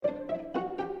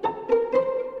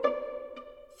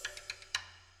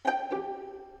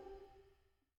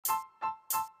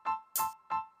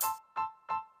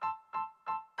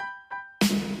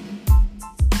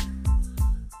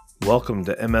Welcome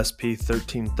to MSP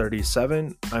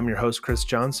 1337. I'm your host, Chris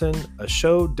Johnson, a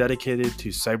show dedicated to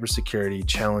cybersecurity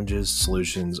challenges,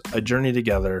 solutions, a journey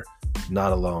together,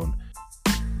 not alone.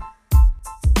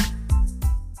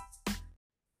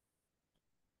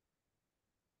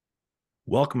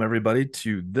 Welcome, everybody,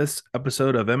 to this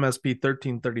episode of MSP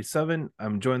 1337.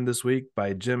 I'm joined this week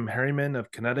by Jim Harriman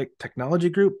of Kinetic Technology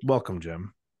Group. Welcome,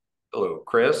 Jim. Hello,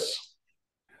 Chris.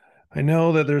 I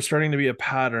know that there's starting to be a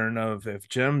pattern of if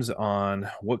Jim's on,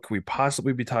 what could we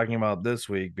possibly be talking about this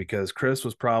week? Because Chris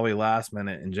was probably last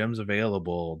minute and Jim's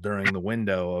available during the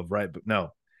window of right. But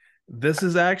no, this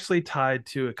is actually tied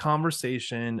to a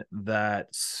conversation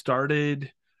that started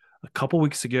a couple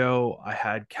weeks ago. I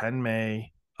had Ken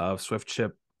May of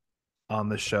SwiftChip on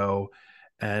the show,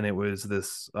 and it was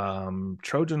this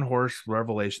Trojan horse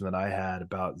revelation that I had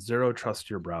about zero trust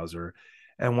your browser.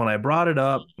 And when I brought it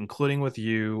up, including with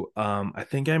you, I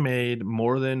think I made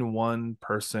more than one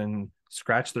person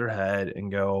scratch their head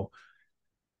and go,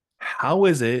 how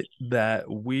is it that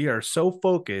we are so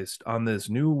focused on this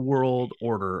new world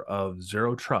order of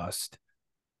zero trust,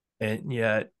 and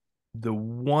yet the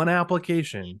one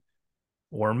application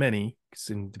or many,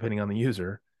 depending on the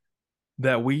user,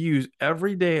 that we use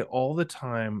every day, all the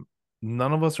time,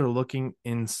 none of us are looking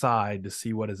inside to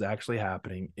see what is actually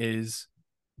happening, is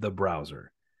the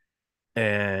browser.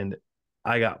 And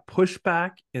I got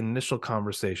pushback in initial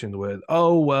conversations with,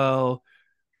 oh, well,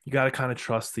 you got to kind of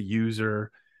trust the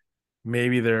user.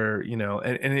 Maybe they're,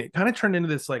 and it kind of turned into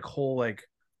this like whole, like,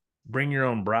 bring your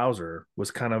own browser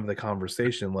was kind of the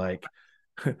conversation. Like,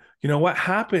 what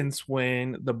happens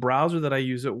when the browser that I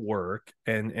use at work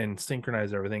and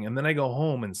synchronize everything, and then I go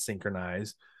home and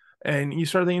synchronize, and you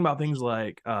start thinking about things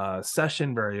like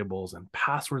session variables and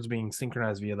passwords being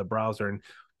synchronized via the browser, and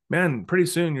man, pretty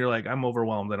soon you're like, I'm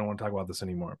overwhelmed, I don't want to talk about this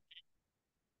anymore.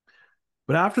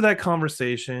 But after that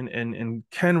conversation, and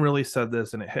Ken really said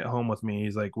this and it hit home with me,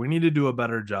 he's like, we need to do a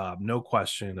better job, no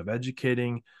question, of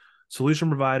educating solution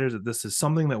providers that this is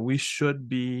something that we should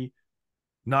be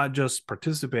not just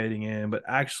participating in, but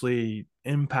actually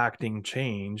impacting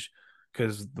change,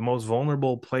 because the most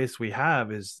vulnerable place we have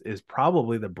is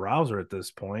probably the browser at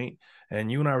this point.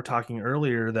 And you and I were talking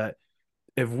earlier that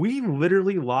if we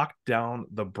literally lock down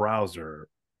the browser,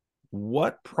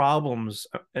 what problems,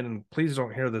 and please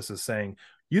don't hear this as saying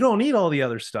you don't need all the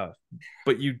other stuff,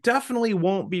 but you definitely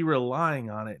won't be relying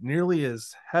on it nearly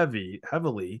as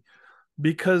heavily,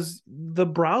 because the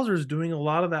browser is doing a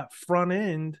lot of that front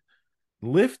end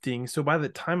lifting. So by the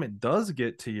time it does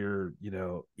get to your,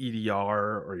 EDR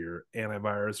or your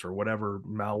antivirus or whatever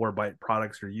Malwarebytes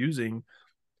products you're using,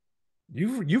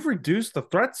 you've reduced the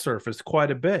threat surface quite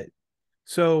a bit.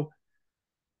 So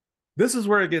this is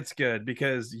where it gets good,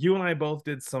 because you and I both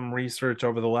did some research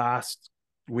over the last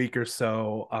week or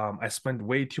so. I spent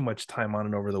way too much time on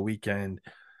it over the weekend,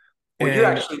 Well, you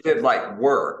and actually did like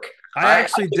work. I I, I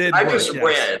actually just, did I work. just Yes.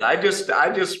 read. I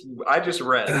just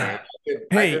read, man. I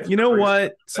Hey, did you some know research.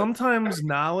 what? Sometimes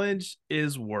knowledge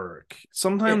is work.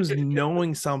 Sometimes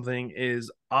knowing something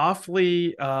is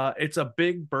awfully it's a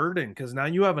big burden, because now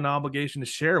you have an obligation to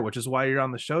share, which is why you're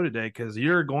on the show today, because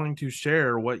you're going to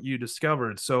share what you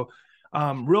discovered. So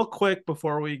real quick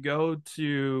before we go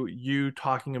to you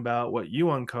talking about what you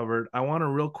uncovered, I want to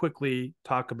real quickly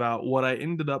talk about what I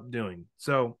ended up doing.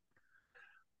 So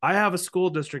I have a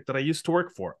school district that I used to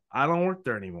work for. I don't work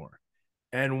there anymore.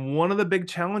 And one of the big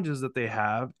challenges that they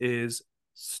have is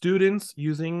students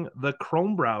using the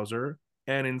Chrome browser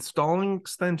and installing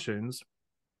extensions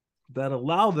that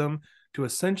allow them to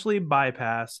essentially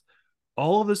bypass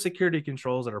all of the security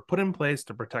controls that are put in place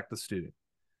to protect the student.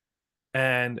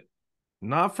 And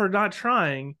not for not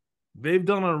trying, they've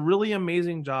done a really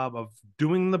amazing job of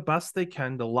doing the best they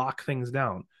can to lock things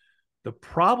down. The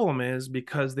problem is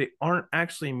because they aren't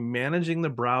actually managing the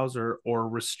browser or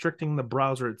restricting the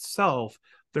browser itself,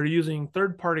 they're using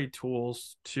third-party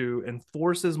tools to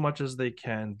enforce as much as they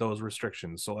can those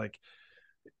restrictions. So, like,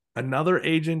 another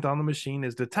agent on the machine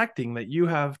is detecting that you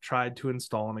have tried to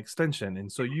install an extension.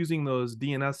 And so using those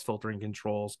DNS filtering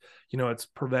controls, it's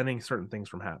preventing certain things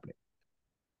from happening.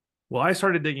 Well, I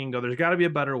started digging and go, there's got to be a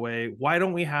better way. Why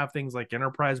don't we have things like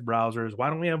enterprise browsers? Why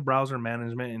don't we have browser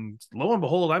management? And lo and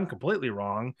behold, I'm completely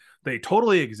wrong. They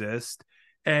totally exist.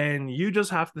 And you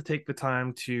just have to take the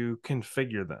time to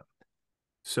configure them.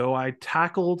 So I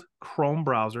tackled Chrome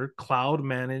browser, cloud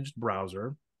managed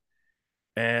browser.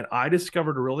 And I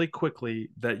discovered really quickly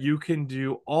that you can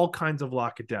do all kinds of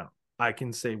lock it down. I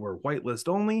can say we're whitelist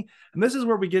only. And this is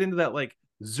where we get into that like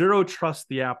zero trust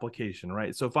the application,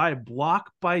 right? So if I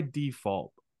block by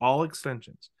default all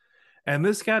extensions, And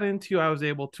this got into, I was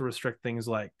able to restrict things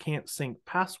like can't sync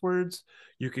passwords.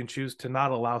 You can choose to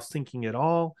not allow syncing at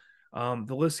all.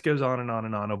 The list goes on and on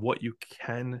and on of what you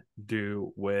can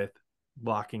do with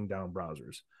locking down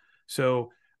browsers.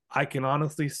 So I can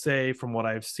honestly say, from what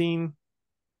I've seen,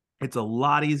 it's a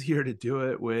lot easier to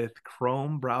do it with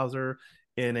Chrome browser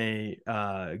in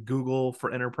a Google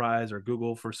for Enterprise or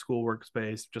Google for School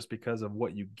Workspace, just because of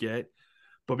what you get.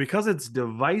 But because it's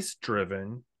device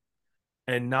driven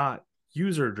and not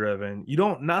user driven, you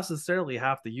don't necessarily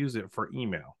have to use it for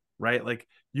email, right? Like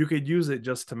you could use it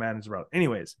just to manage the browser.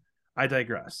 Anyways, I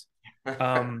digress.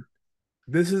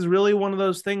 This is really one of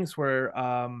those things where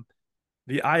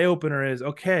the eye opener is,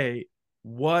 okay,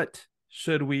 what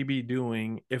should we be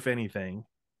doing, if anything,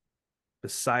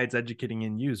 besides educating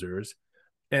end users?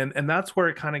 And that's where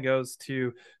it kind of goes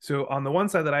to. So on the one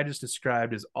side that I just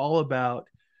described is all about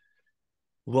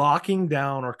locking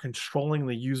down or controlling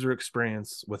the user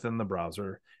experience within the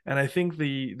browser. And I think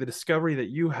the discovery that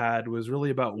you had was really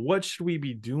about what should we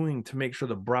be doing to make sure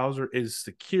the browser is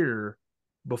secure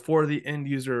before the end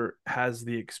user has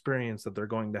the experience that they're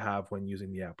going to have when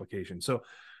using the application. So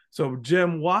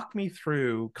Jim, walk me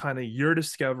through kind of your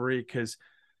discovery, because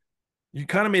you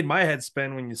kind of made my head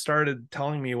spin when you started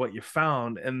telling me what you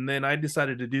found, and then I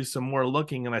decided to do some more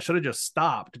looking, and I should have just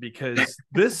stopped, because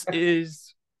this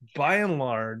is by and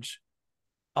large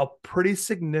a pretty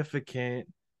significant,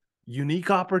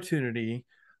 unique opportunity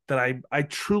that I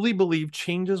truly believe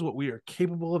changes what we are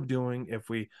capable of doing if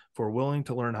we're willing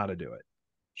to learn how to do it.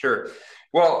 Sure.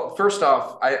 Well, first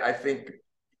off, I think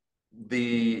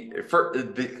the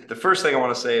first thing I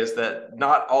want to say is that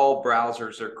not all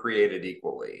browsers are created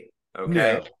equally. Okay.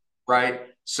 No. Right.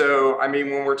 So, I mean,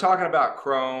 when we're talking about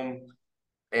Chrome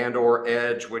and or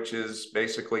Edge, which is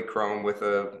basically Chrome with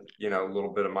a,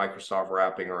 little bit of Microsoft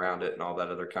wrapping around it and all that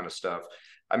other kind of stuff.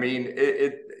 I mean,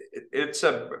 it's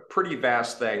a pretty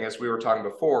vast thing. As we were talking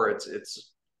before, it's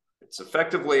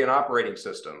effectively an operating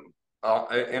system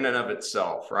in and of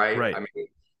itself, right? Right. I mean,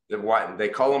 why they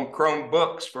call them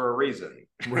Chromebooks for a reason,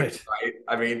 Right? right?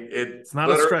 I mean, it's not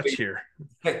a stretch here.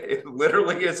 It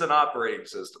literally is an operating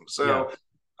system. So,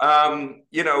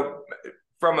 yeah.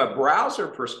 From a browser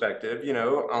perspective,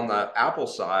 on the Apple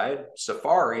side,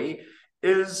 Safari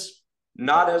is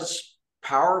not as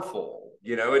powerful.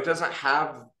 It doesn't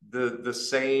have the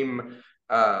same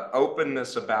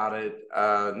openness about it,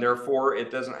 and therefore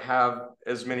it doesn't have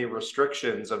as many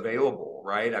restrictions available,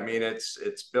 right? I mean,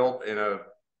 it's built in a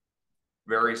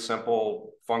very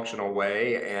simple, functional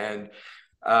way, and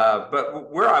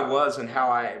but where I was and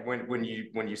how when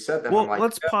you said that, well, I'm like,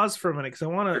 let's pause for a minute, because I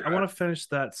want to finish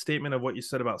that statement of what you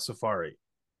said about Safari.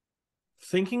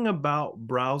 Thinking about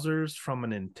browsers from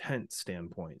an intent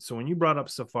standpoint. So when you brought up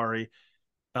Safari,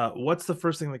 what's the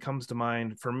first thing that comes to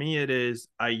mind? For me, it is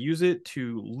I use it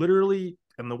to literally,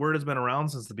 and the word has been around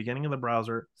since the beginning of the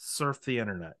browser, surf the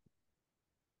internet,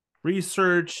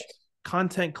 research,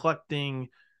 content collecting.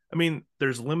 I mean,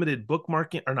 there's limited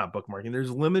bookmarking, or not bookmarking, there's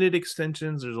limited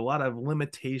extensions. There's a lot of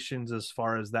limitations as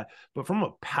far as that. But from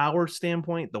a power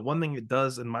standpoint, the one thing it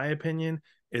does, in my opinion,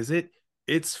 is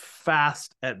it's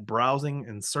fast at browsing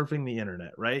and surfing the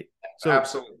internet, right? So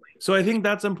absolutely. So I think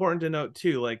that's important to note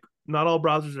too. Like, not all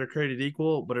browsers are created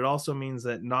equal, but it also means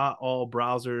that not all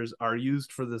browsers are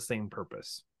used for the same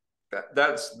purpose.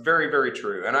 That's very, very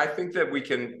true. And I think that we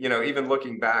can, even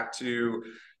looking back to,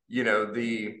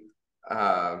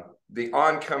 the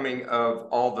oncoming of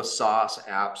all the SaaS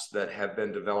apps that have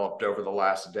been developed over the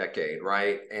last decade,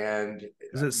 right? And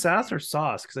is it SaaS or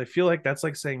sauce? Because I feel like that's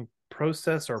like saying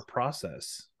process or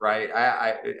process. Right.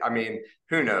 I mean,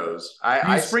 who knows?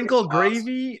 Do you sprinkle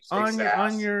gravy on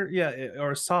sass. your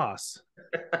or sauce?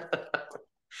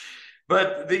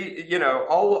 But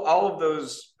all of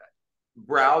those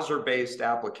browser-based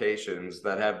applications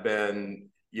that have been,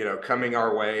 coming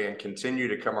our way and continue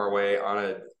to come our way on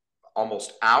a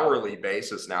almost hourly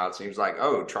basis now. It seems like,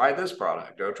 oh, try this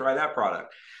product, go try that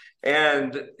product.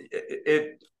 And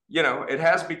it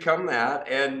has become that.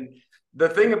 And the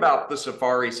thing about the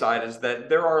Safari side is that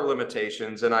there are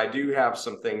limitations, and I do have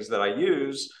some things that I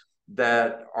use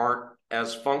that aren't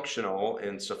as functional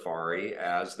in Safari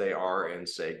as they are in,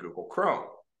 say, Google Chrome,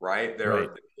 right?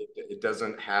 It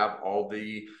doesn't have all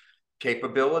the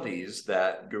capabilities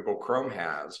that Google Chrome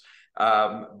has.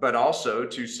 But also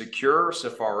to secure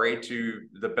Safari to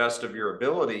the best of your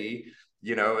ability,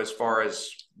 as far as,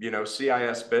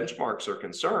 CIS benchmarks are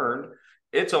concerned,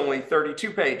 it's only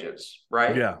 32 pages,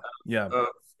 right? Yeah. Of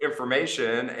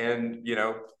information, and,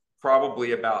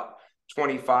 probably about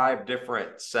 25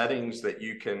 different settings that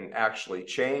you can actually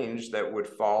change that would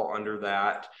fall under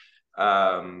that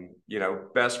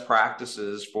best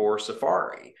practices for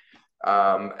Safari,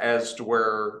 as to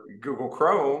where Google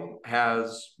Chrome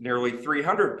has nearly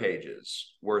 300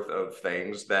 pages worth of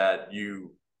things that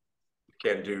you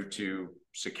can do to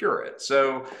secure it.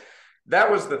 So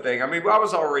that was the thing. I mean, I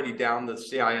was already down the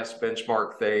CIS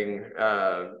benchmark thing,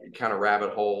 kind of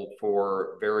rabbit hole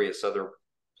for various other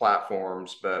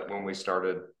platforms. But when we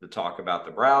started to talk about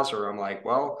the browser, I'm like,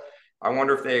 well, I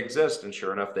wonder if they exist. And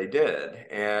sure enough, they did.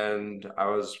 And I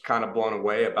was kind of blown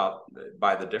away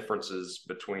by the differences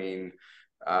between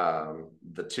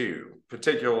the two,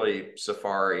 particularly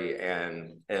Safari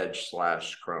and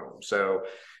Edge/Chrome. So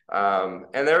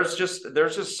and there's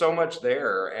just so much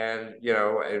there. And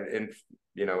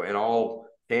in all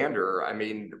candor, I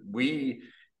mean, we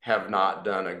have not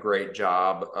done a great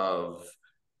job of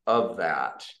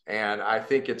that. And I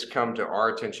think it's come to our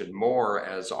attention more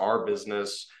as our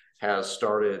business has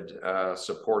started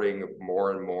supporting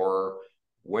more and more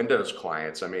Windows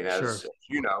clients. I mean, as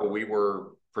you know, we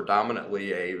were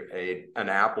predominantly an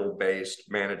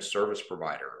Apple-based managed service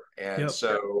provider. And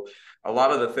so a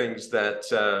lot of the things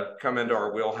that come into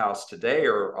our wheelhouse today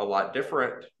are a lot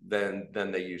different than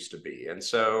they used to be. And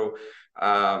so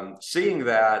seeing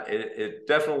that, it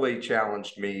definitely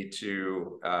challenged me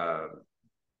to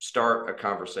start a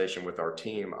conversation with our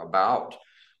team about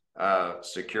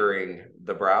securing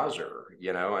the browser,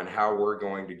 and how we're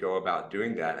going to go about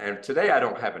doing that. And today I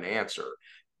don't have an answer.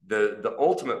 The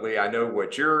ultimately, I know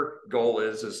what your goal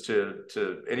is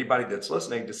to anybody that's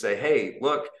listening to say, hey,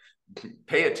 look,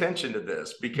 pay attention to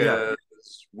this, because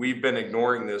we've been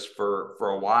ignoring this for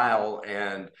a while.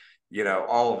 And,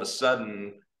 all of a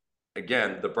sudden,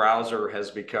 again, the browser has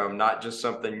become not just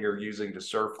something you're using to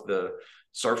surf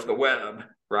the web,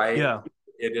 right? Yeah.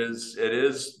 It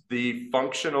is the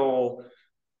functional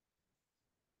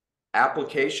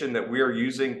application that we are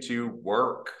using to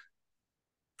work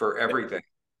for everything.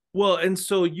 Well, and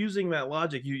so using that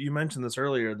logic, you mentioned this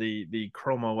earlier, the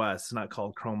Chrome OS, not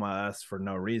called Chrome OS for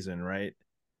no reason, right?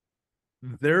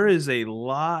 There is a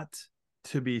lot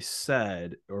to be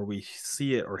said, or we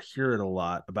see it or hear it a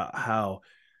lot, about how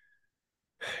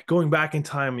going back in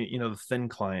time, the thin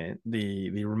client, the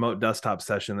remote desktop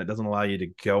session that doesn't allow you to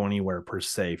go anywhere per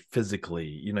se physically,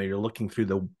 you're looking through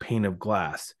the pane of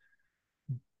glass.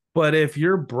 But if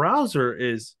your browser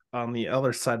is on the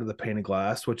other side of the pane of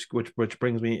glass, which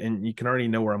brings me, and you can already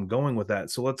know where I'm going with that.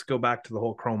 So let's go back to the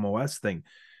whole Chrome OS thing.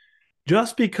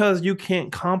 Just because you can't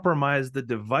compromise the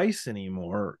device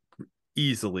anymore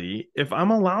easily, if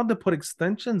I'm allowed to put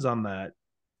extensions on that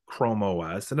Chrome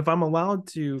OS, and if I'm allowed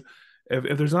to,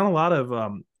 if there's not a lot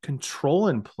of control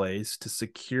in place to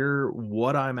secure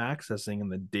what I'm accessing and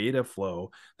the data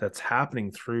flow that's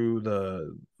happening through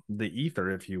the ether,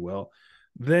 if you will,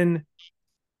 then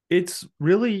it's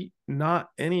really not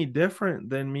any different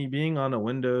than me being on a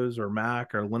Windows or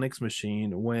Mac or Linux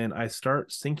machine when I start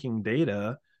syncing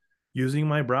data using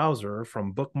my browser,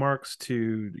 from bookmarks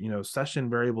to session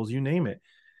variables, you name it.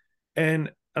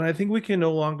 And I think we can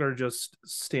no longer just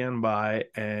stand by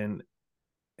and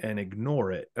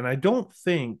ignore it. And I don't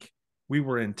think we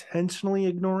were intentionally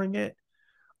ignoring it.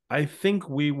 I think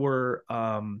we were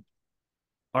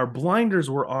our blinders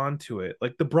were onto it.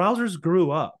 Like, the browsers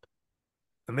grew up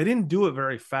and they didn't do it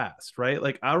very fast, right?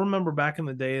 Like, I remember back in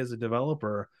the day as a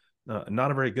developer,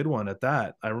 not a very good one at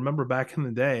that. I remember back in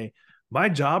the day, my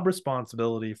job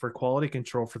responsibility for quality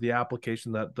control for the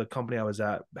application that the company I was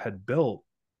at had built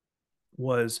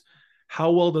was,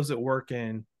 how well does it work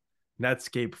in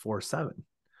Netscape 4.7?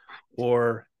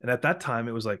 And at that time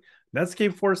it was like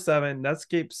Netscape 4.7,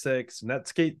 Netscape 6,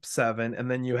 Netscape 7, and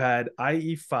then you had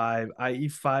IE5,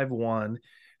 IE5.1,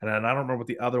 and I don't remember what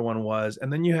the other one was.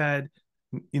 And then you had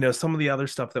some of the other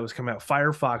stuff that was coming out.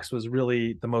 Firefox was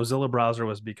really, the Mozilla browser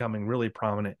was becoming really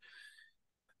prominent.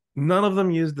 None of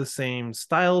them used the same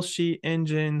style sheet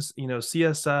engines.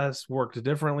 CSS worked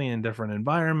differently in different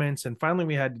environments. And finally,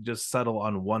 we had to just settle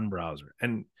on one browser.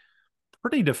 And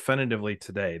pretty definitively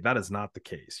today, that is not the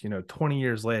case. 20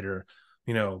 years later,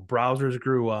 browsers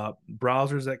grew up.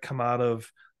 Browsers that come out of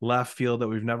left field that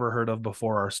we've never heard of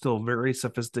before are still very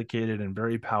sophisticated and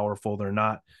very powerful. They're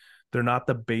not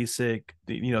the basic,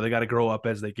 they got to grow up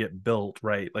as they get built,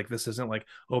 right? Like, this isn't like,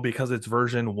 oh, because it's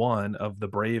version 1 of the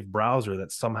Brave browser,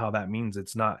 that somehow that means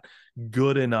it's not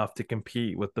good enough to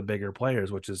compete with the bigger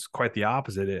players, which is quite the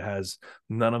opposite. It has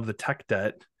none of the tech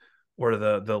debt or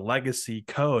the legacy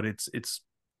code. It's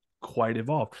quite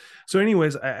evolved. So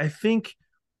anyways, I think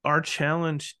our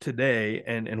challenge today,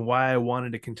 and why I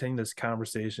wanted to continue this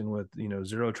conversation with,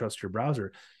 Zero Trust Your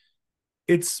Browser,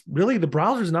 it's really the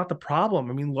browser is not the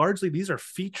problem. I mean, largely these are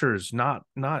features, not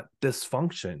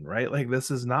dysfunction, right? Like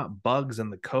this is not bugs in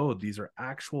the code. These are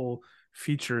actual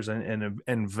features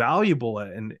and valuable,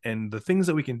 and the things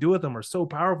that we can do with them are so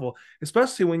powerful,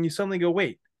 especially when you suddenly go,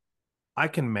 wait, I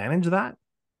can manage that,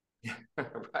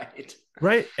 Right.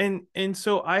 right? And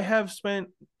so I have spent,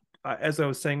 as I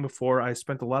was saying before, I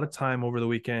spent a lot of time over the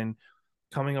weekend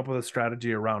coming up with a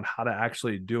strategy around how to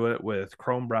actually do it with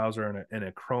Chrome browser in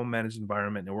a Chrome managed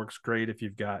environment. And it works great if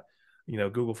you've got,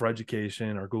 Google for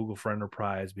Education or Google for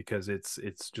Enterprise, because it's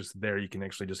just there. You can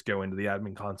actually just go into the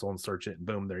admin console and search it, and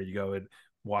boom, there you go. It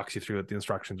walks you through it. The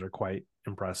instructions are quite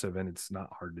impressive, and it's not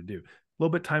hard to do. A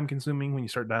little bit time consuming when you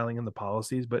start dialing in the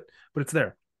policies, but it's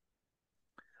there.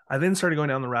 I then started going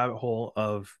down the rabbit hole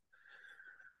of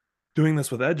doing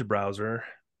this with Edge browser.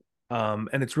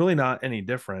 And it's really not any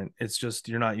different. It's just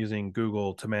you're not using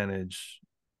Google to manage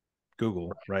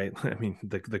Google, right? I mean,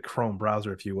 the Chrome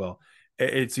browser, if you will.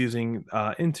 It's using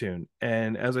Intune.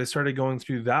 And as I started going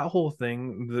through that whole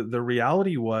thing, the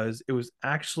reality was it was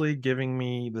actually giving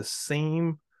me the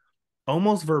same,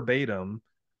 almost verbatim,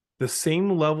 the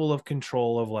same level of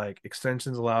control of like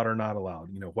extensions allowed or not allowed,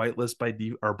 whitelist by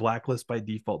or blacklist by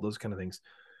default, those kind of things.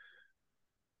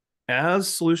 As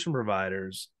solution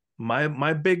providers,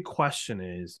 my big question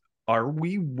is, are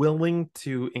we willing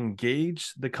to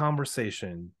engage the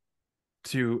conversation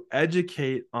to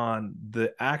educate on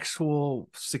the actual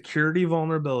security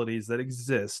vulnerabilities that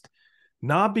exist,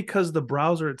 not because the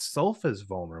browser itself is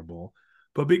vulnerable,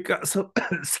 but because of,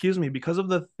 excuse me, because of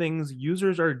the things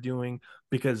users are doing,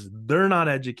 because they're not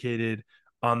educated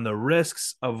on the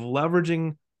risks of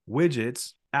leveraging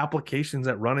widgets, applications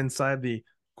that run inside the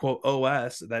quote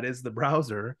OS that is the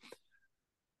browser,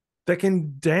 that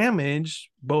can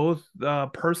damage both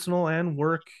personal and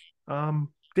work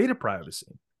data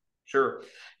privacy. Sure.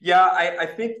 Yeah, I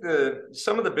think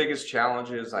some of the biggest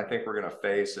challenges I think we're going to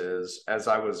face is, as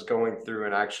I was going through,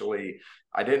 and actually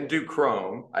I didn't do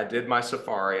Chrome, I did my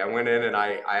Safari. I went in and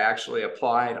I actually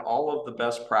applied all of the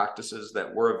best practices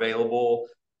that were available,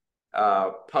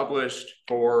 published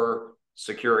for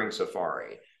securing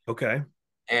Safari. Okay.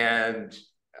 And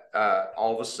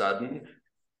all of a sudden,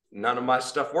 none of my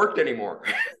stuff worked anymore.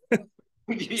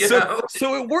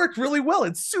 So it worked really well.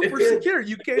 It's super secure.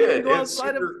 You can't even go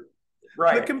outside of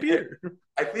the computer.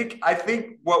 I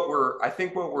think what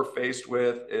we're faced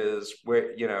with is,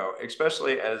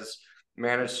 especially as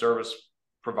managed service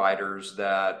providers,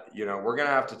 that we're going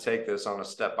to have to take this on a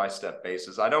step-by-step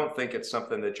basis. I don't think it's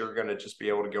something that you're going to just be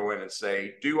able to go in and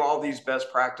say, do all these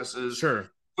best practices, sure,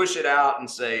 push it out and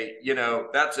say,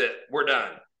 that's it, we're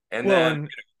done. And then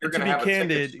you're going to have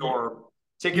candid, a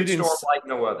ticket storm like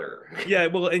no other. Yeah,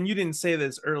 well, and you didn't say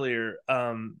this earlier.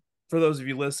 For those of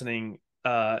you listening,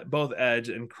 both Edge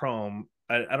and Chrome,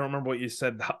 I don't remember what you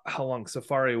said, how long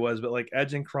Safari was, but like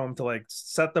Edge and Chrome, to like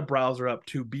set the browser up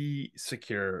to be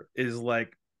secure is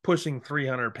like pushing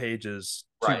 300 pages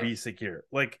to be secure.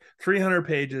 Like 300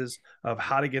 pages of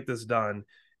how to get this done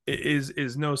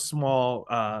is no small.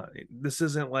 This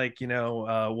isn't like,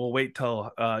 we'll wait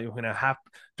till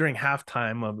during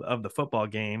halftime of the football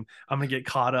game, I'm gonna get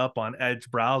caught up on Edge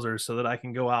browser so that I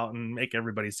can go out and make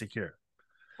everybody secure.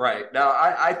 Right. Now,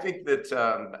 I think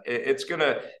that it's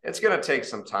gonna take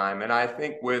some time, and I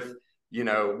think with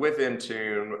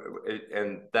Intune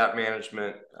and that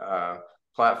management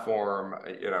platform,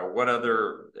 what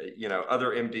other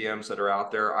MDMs that are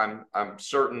out there, I'm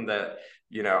certain that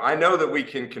I know that we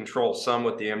can control some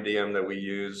with the MDM that we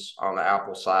use on the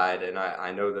Apple side, and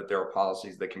I know that there are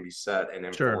policies that can be set and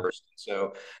enforced.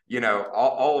 Sure. So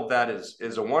all of that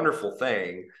is a wonderful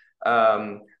thing,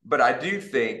 but I do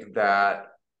think that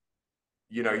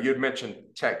you'd mentioned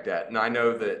tech debt, and I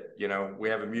know that we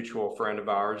have a mutual friend of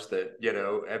ours that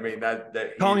I mean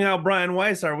that calling out Brian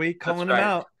Weiss. Are we calling him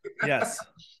out? Yes.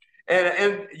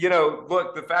 and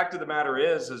look, the fact of the matter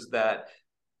is that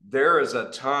there is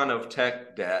a ton of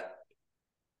tech debt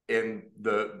in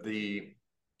the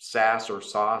SaaS or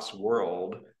SaaS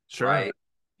world, sure, right?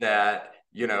 That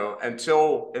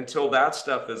until that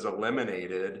stuff is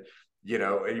eliminated,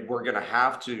 we're going to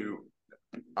have to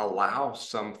allow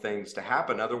some things to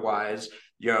happen. Otherwise,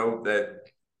 that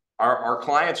our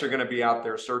clients are going to be out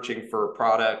there searching for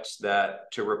products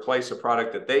to replace a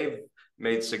product that they've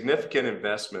made significant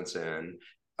investments in,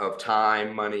 of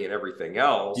time, money, and everything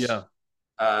else. Yeah.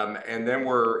 And then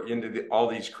we're into all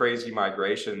these crazy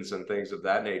migrations and things of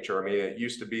that nature. I mean, it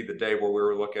used to be the day where we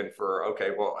were looking for, okay,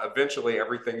 well, eventually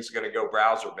everything's going to go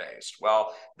browser based.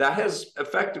 Well, that has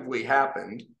effectively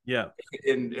happened Yeah.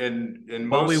 in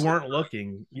While we most, weren't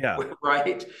looking. Yeah.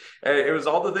 right? It was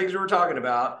all the things we were talking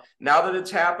about. Now that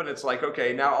it's happened, it's like,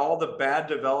 okay, now all the bad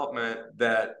development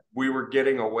that we were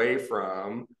getting away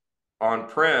from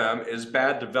on-prem is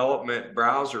bad development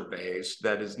browser based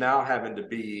that is now having to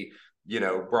be,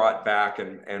 brought back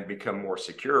and become more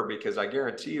secure. Because I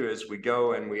guarantee you, as we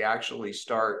go and we actually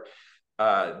start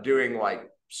doing like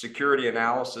security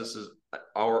analysis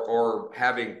or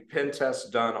having pen tests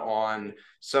done on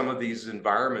some of these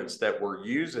environments that we're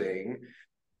using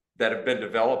that have been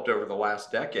developed over the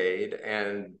last decade,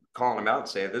 and calling them out and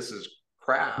saying, this is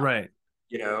crap. Right.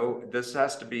 This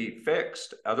has to be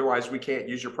fixed. Otherwise, we can't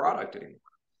use your product anymore.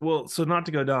 Well, so not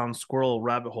to go down squirrel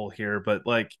rabbit hole here, but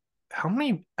like how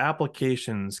many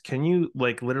applications can you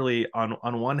like literally on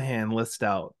one hand list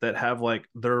out that have like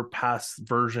their past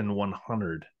version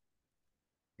 100?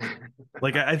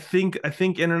 Like I think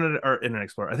Internet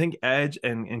Explorer, I think Edge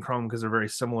and Chrome, because they're very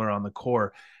similar on the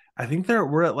core. I think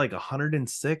we're at like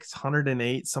 106,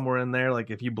 108, somewhere in there.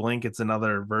 Like if you blink, it's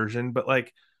another version. But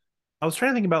like I was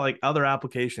trying to think about like other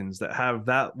applications that have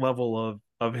that level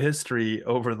of history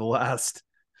over the last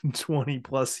 20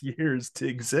 plus years to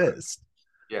exist.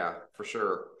 Yeah, for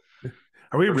sure.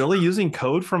 Are we For really sure. using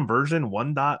code from version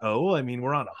 1.0? I mean,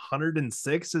 we're on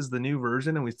 106 is the new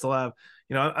version, and we still have,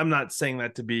 I'm not saying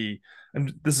that to be,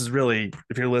 this is really,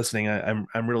 if you're listening,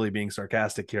 I'm really being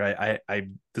sarcastic here.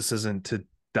 This isn't to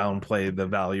downplay the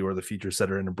value or the features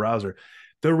that are in a browser.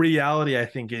 The reality, I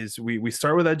think, is we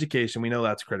start with education. We know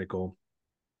that's critical.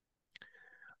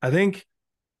 I think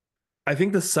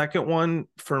the second one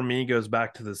for me goes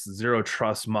back to this zero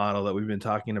trust model that we've been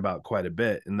talking about quite a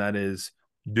bit. And that is,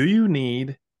 do you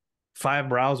need 5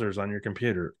 browsers on your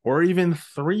computer or even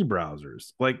 3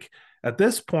 browsers? Like at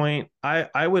this point,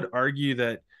 I would argue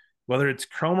that whether it's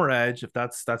Chrome or Edge, if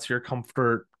that's your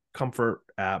comfort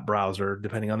app browser,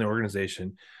 depending on the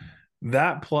organization,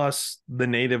 that plus the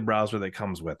native browser that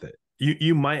comes with it,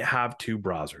 you might have 2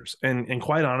 browsers. And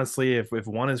quite honestly, if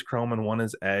one is Chrome and one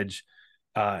is Edge,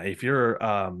 if you're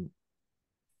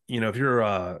if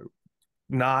you're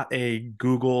not a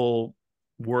Google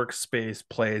workspace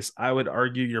place, I would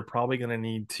argue you're probably going to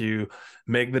need to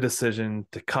make the decision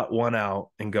to cut one out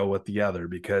and go with the other,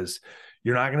 because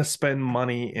you're not going to spend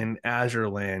money in Azure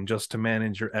land just to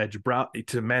manage your Edge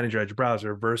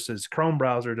browser versus Chrome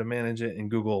browser to manage it in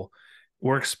Google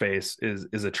workspace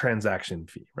is a transaction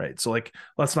fee, right? So like,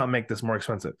 let's not make this more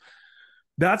expensive.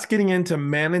 That's getting into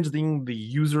managing the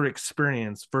user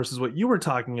experience versus what you were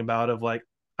talking about of like,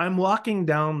 I'm locking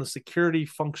down the security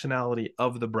functionality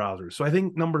of the browser. So I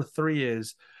think number 3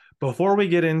 is, before we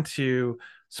get into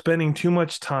spending too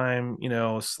much time,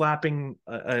 slapping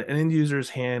an end user's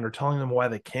hand or telling them why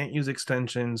they can't use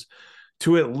extensions,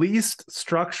 to at least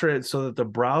structure it so that the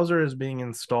browser is being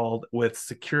installed with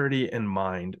security in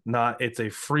mind, not it's a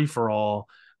free for all,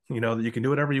 that you can do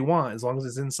whatever you want as long as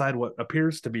it's inside what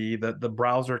appears to be the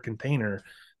browser container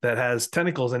that has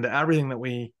tentacles into everything that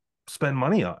we spend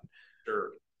money on. Sure.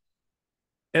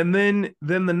 And then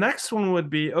the next one would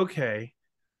be, okay,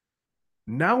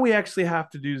 now we actually have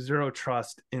to do zero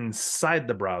trust inside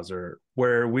the browser,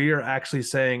 where we are actually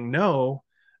saying no,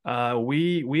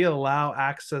 we allow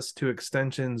access to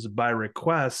extensions by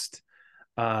request,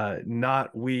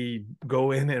 not we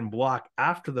go in and block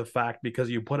after the fact because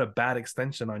you put a bad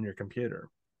extension on your computer.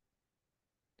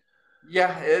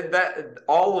 Yeah, that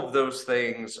all of those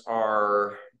things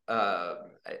are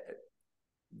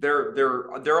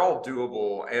they're all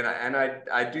doable, and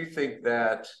I do think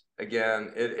that,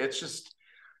 again, it's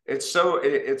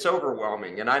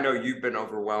overwhelming, and I know you've been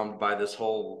overwhelmed by this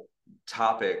whole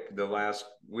topic the last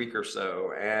week or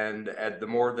so, and the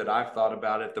more that I've thought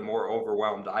about it, the more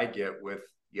overwhelmed I get with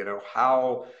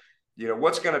how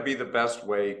what's going to be the best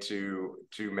way to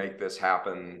make this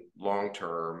happen long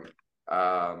term,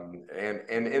 and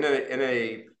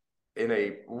in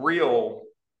a real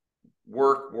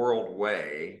work world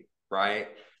way, right?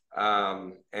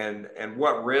 And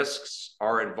what risks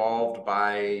are involved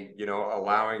by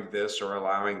allowing this or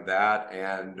allowing that,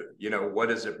 and what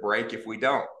does it break if we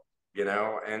don't,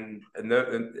 and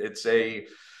it's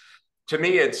to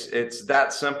me it's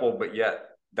that simple, but yet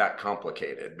that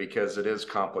complicated, because it is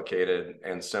complicated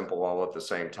and simple all at the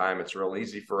same time. It's real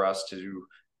easy for us to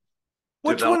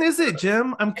Which develop. one is it,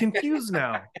 Jim? I'm confused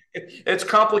now. It's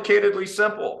complicatedly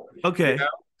simple. Okay.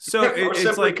 So Or it's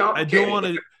simply like, I don't want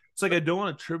complicated. to it's like I don't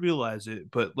want to trivialize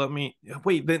it, but let me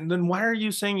wait. Then why are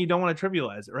you saying you don't want to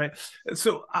trivialize it, right?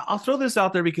 So I'll throw this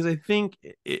out there because I think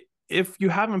if you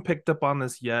haven't picked up on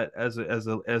this yet, as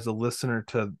a listener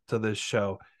to this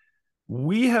show,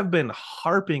 we have been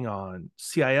harping on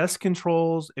CIS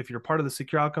controls. If you're part of the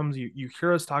secure outcomes, you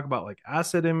hear us talk about like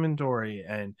asset inventory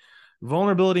and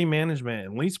vulnerability management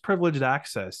and least privileged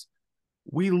access.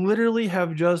 We literally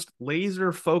have just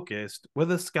laser focused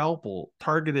with a scalpel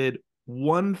targeted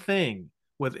one thing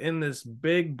within this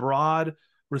big broad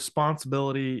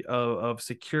responsibility of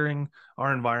securing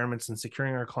our environments and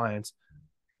securing our clients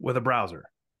with a browser.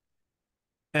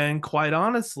 And quite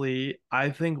honestly,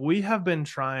 I think we have been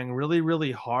trying really,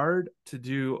 really hard to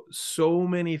do so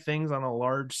many things on a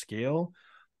large scale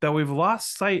that we've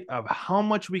lost sight of how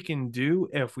much we can do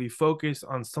if we focus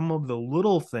on some of the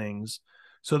little things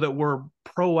so that we're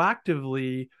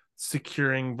proactively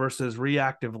securing versus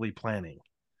reactively planning.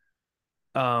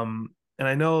 And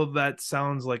I know that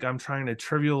sounds like I'm trying to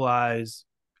trivialize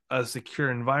a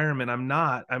secure environment. I'm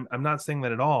not. I'm not saying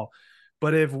that at all.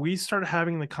 But if we start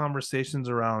having the conversations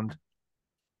around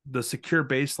the secure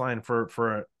baseline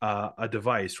for a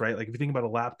device, right? Like if you think about a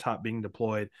laptop being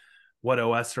deployed, what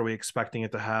OS are we expecting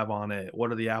it to have on it?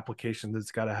 What are the applications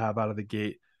it's got to have out of the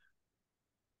gate?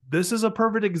 This is a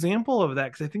perfect example of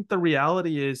that because I think the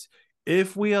reality is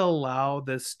if we allow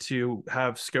this to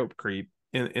have scope creep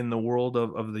in the world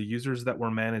of the users that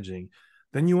we're managing,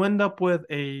 then you end up with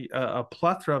a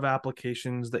plethora of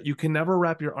applications that you can never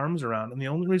wrap your arms around. And the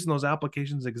only reason those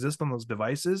applications exist on those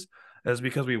devices is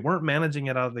because we weren't managing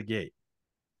it out of the gate.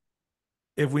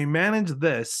 If we manage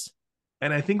this,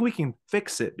 and I think we can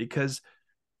fix it because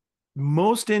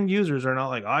most end users are not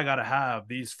like, oh, I got to have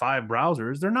these 5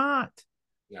 browsers. They're not.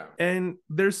 Yeah. And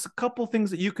there's a couple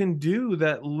things that you can do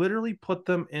that literally put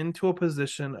them into a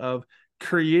position of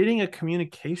creating a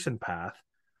communication path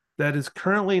that is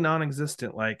currently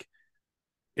non-existent. Like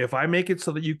if I make it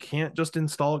so that you can't just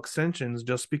install extensions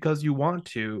just because you want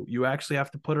to, you actually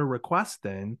have to put a request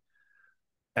in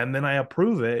and then I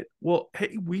approve it. Well,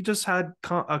 hey, we just had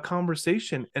a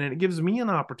conversation and it gives me an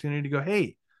opportunity to go,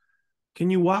 hey, can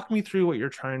you walk me through what you're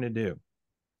trying to do?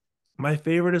 My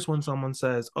favorite is when someone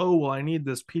says, oh, well, I need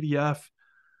this PDF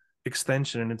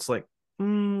extension. And it's like,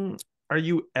 are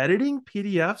you editing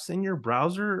PDFs in your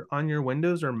browser on your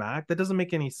Windows or Mac? That doesn't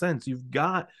make any sense. You've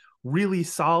got really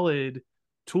solid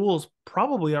tools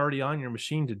probably already on your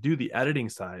machine to do the editing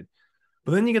side.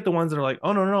 But then you get the ones that are like,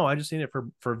 oh, no, I just need it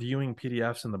for viewing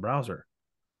PDFs in the browser.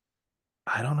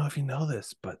 I don't know if you know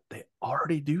this, but they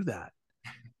already do that.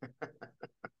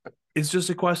 It's just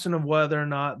a question of whether or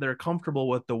not they're comfortable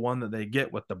with the one that they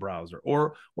get with the browser.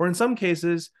 Or in some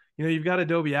cases, you've got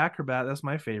Adobe Acrobat. That's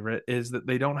my favorite, is that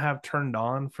they don't have turned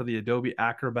on for the Adobe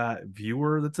Acrobat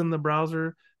viewer that's in the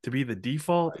browser to be the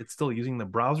default. It's still using the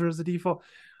browser as the default.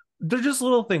 They're just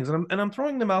little things. And I'm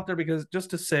throwing them out there because just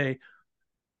to say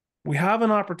we have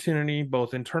an opportunity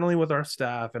both internally with our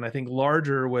staff and I think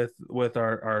larger with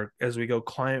our as we go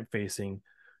client facing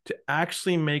to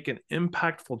actually make an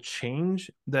impactful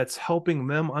change that's helping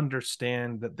them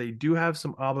understand that they do have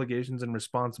some obligations and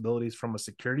responsibilities from a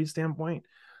security standpoint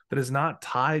that is not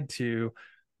tied to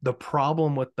the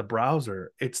problem with the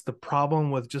browser. It's the problem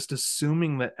with just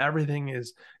assuming that everything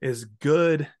is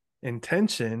good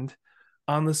intentioned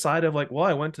on the side of like, well,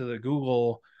 I went to the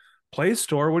Google Play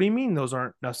Store. What do you mean those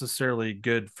aren't necessarily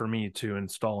good for me to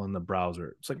install in the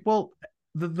browser? It's like, well,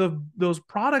 the those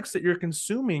products that you're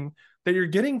consuming that you're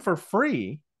getting for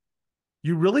free,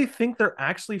 you really think they're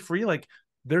actually free? Like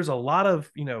there's a lot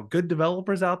of, good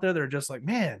developers out there that are just like,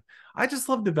 man, I just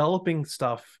love developing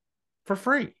stuff for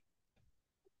free.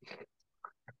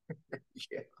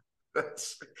 Yeah,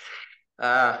 that's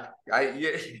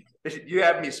you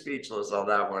have me speechless on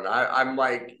that one. I'm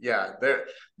like, yeah,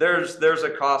 there's a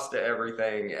cost to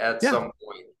everything at some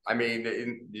point. I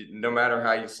mean, no matter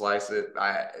how you slice it,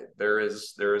 there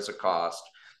is a cost,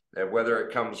 whether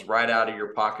it comes right out of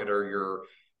your pocket or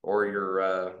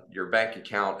your bank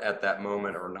account at that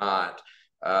moment or not.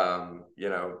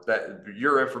 That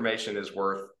your information is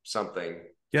worth something.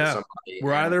 Yeah,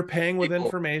 we're either paying with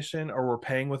information or we're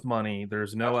paying with money.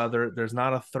 There's not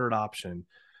a third option.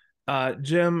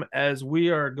 Jim, as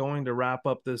we are going to wrap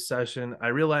up this session, I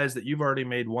realize that you've already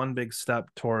made one big step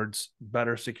towards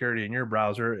better security in your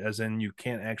browser, as in you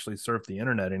can't actually surf the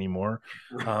internet anymore.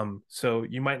 So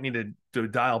you might need to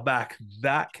dial back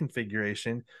that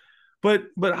configuration. But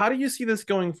how do you see this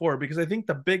going forward? Because I think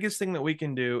the biggest thing that we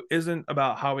can do isn't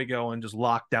about how we go and just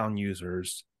lock down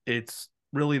users. It's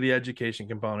really the education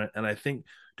component. And I think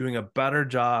doing a better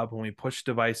job when we push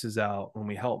devices out, when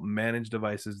we help manage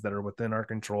devices that are within our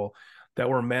control, that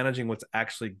we're managing what's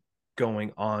actually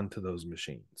going on to those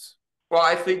machines? Well,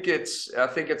 I think it's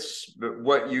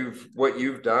what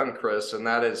you've done, Chris, and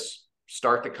that is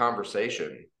start the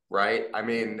conversation, right? I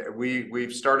mean,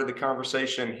 we've started the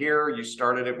conversation here. You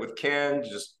started it with Ken,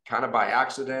 just kind of by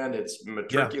accident. It's Yeah,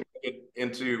 matriculated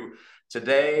into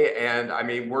today, and I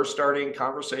mean, we're starting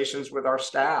conversations with our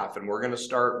staff, and we're going to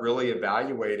start really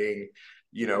evaluating,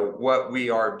 what we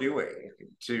are doing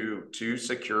to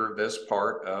secure this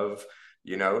part of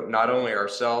not only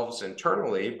ourselves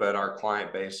internally, but our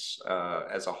client base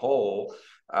as a whole,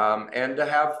 and to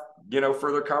have,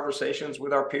 further conversations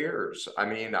with our peers. I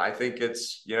mean, I think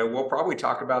we'll probably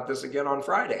talk about this again on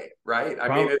Friday, right? I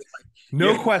mean, probably. it's,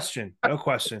 No question. No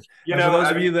question. And for those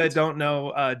I of mean, you that don't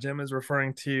know, Jim is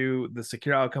referring to the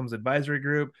Secure Outcomes Advisory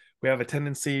Group. We have a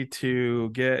tendency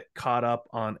to get caught up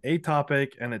on a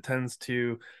topic, and it tends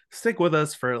to stick with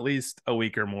us for at least a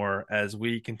week or more as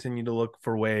we continue to look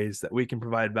for ways that we can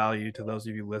provide value to those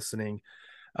of you listening.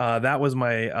 That was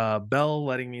my bell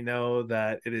letting me know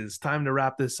that it is time to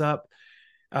wrap this up.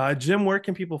 Jim, where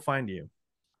can people find you?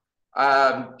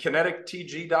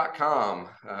 kinetictg.com,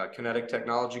 Kinetic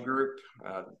Technology Group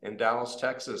in Dallas,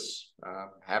 Texas.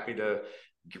 Happy to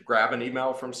grab an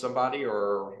email from somebody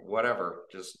or whatever.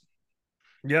 Just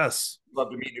Yes. love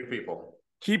to meet new people.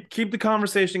 Keep the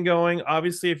conversation going.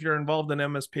 Obviously, if you're involved in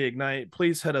MSP Ignite,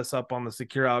 please hit us up on the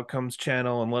Secure Outcomes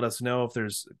channel and let us know if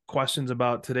there's questions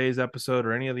about today's episode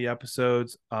or any of the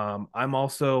episodes. I'm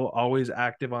also always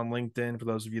active on LinkedIn. For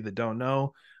those of you that don't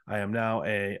know, I am now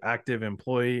a active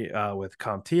employee with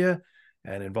CompTIA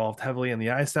and involved heavily in the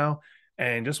ISAL.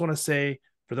 And just want to say,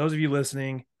 for those of you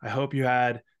listening, I hope you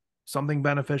had something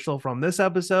beneficial from this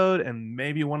episode and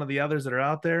maybe one of the others that are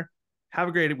out there. Have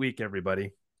a great week,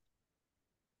 everybody.